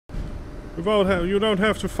You don't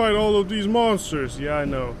have to fight all of these monsters. Yeah, I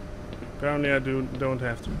know. Apparently I don't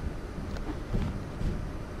have to.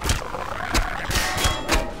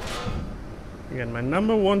 Again, my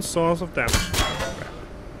number one source of damage.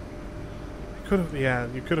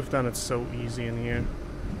 You could have done it so easy in here.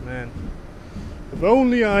 Man. If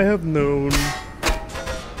only I had known.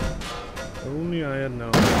 If only I had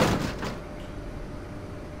known.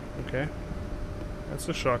 Okay. That's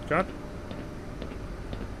a shortcut.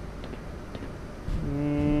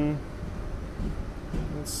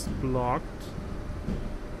 It's blocked.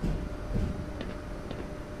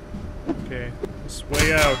 Okay. This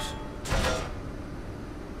way out.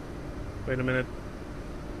 Wait a minute.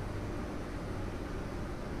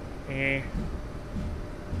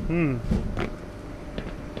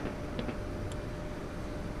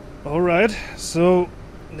 Alright, so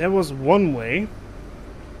there was one way,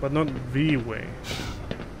 but not the way.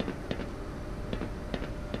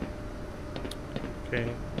 Okay,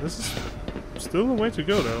 this is still the way to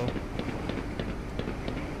go though.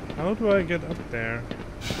 How do I get up there?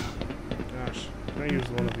 Gosh, can I use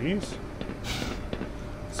one of these?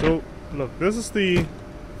 So, look, this is the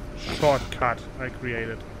shortcut I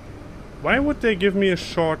created. Why would they give me a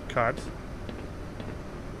shortcut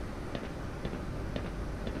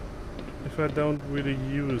if I don't really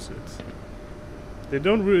use it? They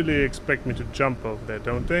don't really expect me to jump over there,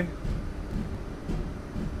 don't they?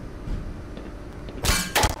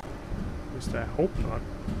 At least I hope not.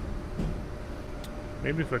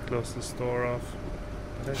 Maybe if I close this door off.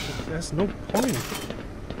 But there's no point.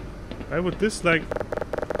 Why would this, like...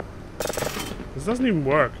 This doesn't even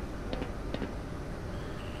work.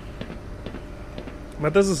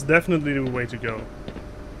 But this is definitely the way to go.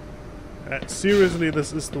 Seriously,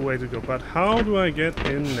 this is the way to go. But how do I get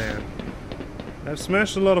in there? I've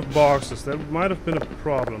smashed a lot of boxes. That might have been a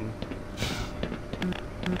problem.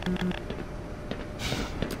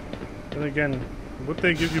 Then again, would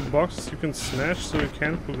they give you boxes you can smash so you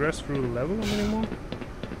can't progress through the level anymore?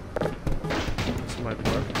 This might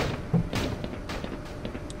work.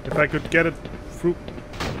 If I could get it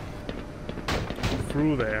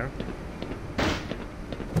through there.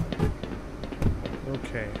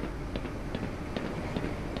 Okay.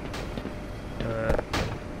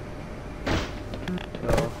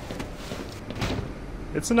 Well,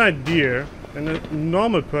 it's an idea, and a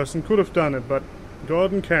normal person could have done it, but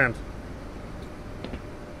Gordon can't.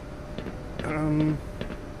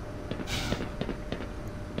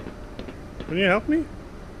 Can you help me?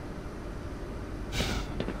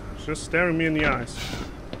 It's just staring me in the eyes.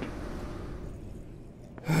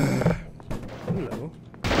 Hello.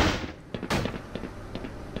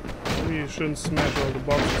 Maybe you shouldn't smash all the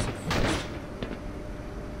boxes at first.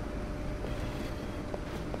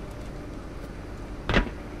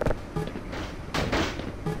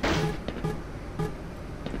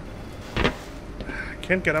 I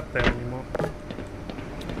can't get up there anymore.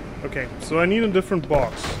 Okay, so I need a different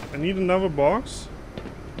box. I need another box.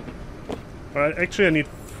 Alright, actually I need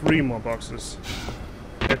 3 more boxes.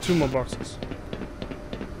 Yeah, 2 more boxes.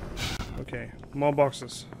 Okay, more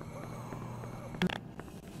boxes.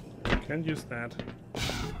 Can't use that.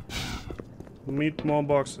 Need more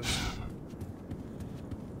boxes.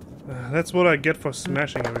 That's what I get for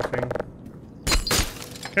smashing everything.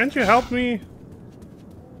 Can't you help me?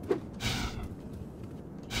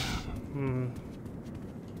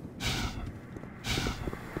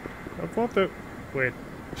 I thought that... Wait.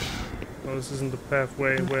 Oh, this isn't the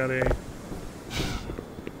pathway where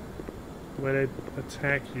they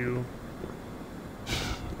attack you.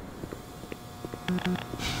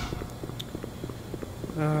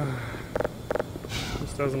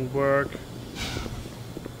 This doesn't work.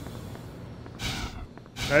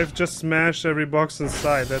 I've just smashed every box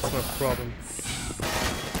inside, that's my problem.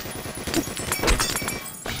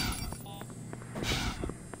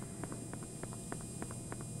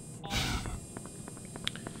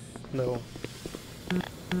 No.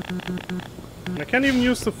 I can't even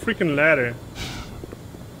use the freaking ladder.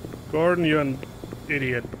 Gordon, you're an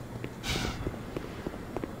idiot.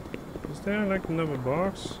 Is there like another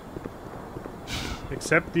box?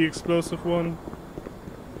 Except the explosive one?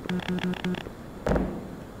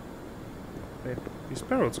 Wait, these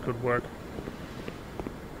barrels could work.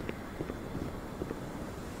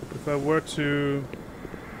 If I were to...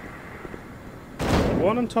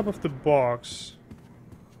 one on top of the box...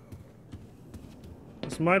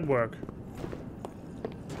 This might work.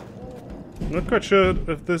 I'm not quite sure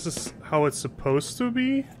if this is how it's supposed to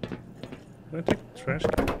be. Can I take the trash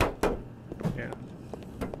can? Yeah.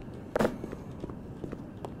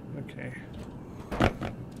 Okay.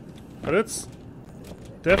 But it's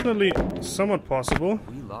definitely somewhat possible.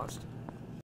 We lost.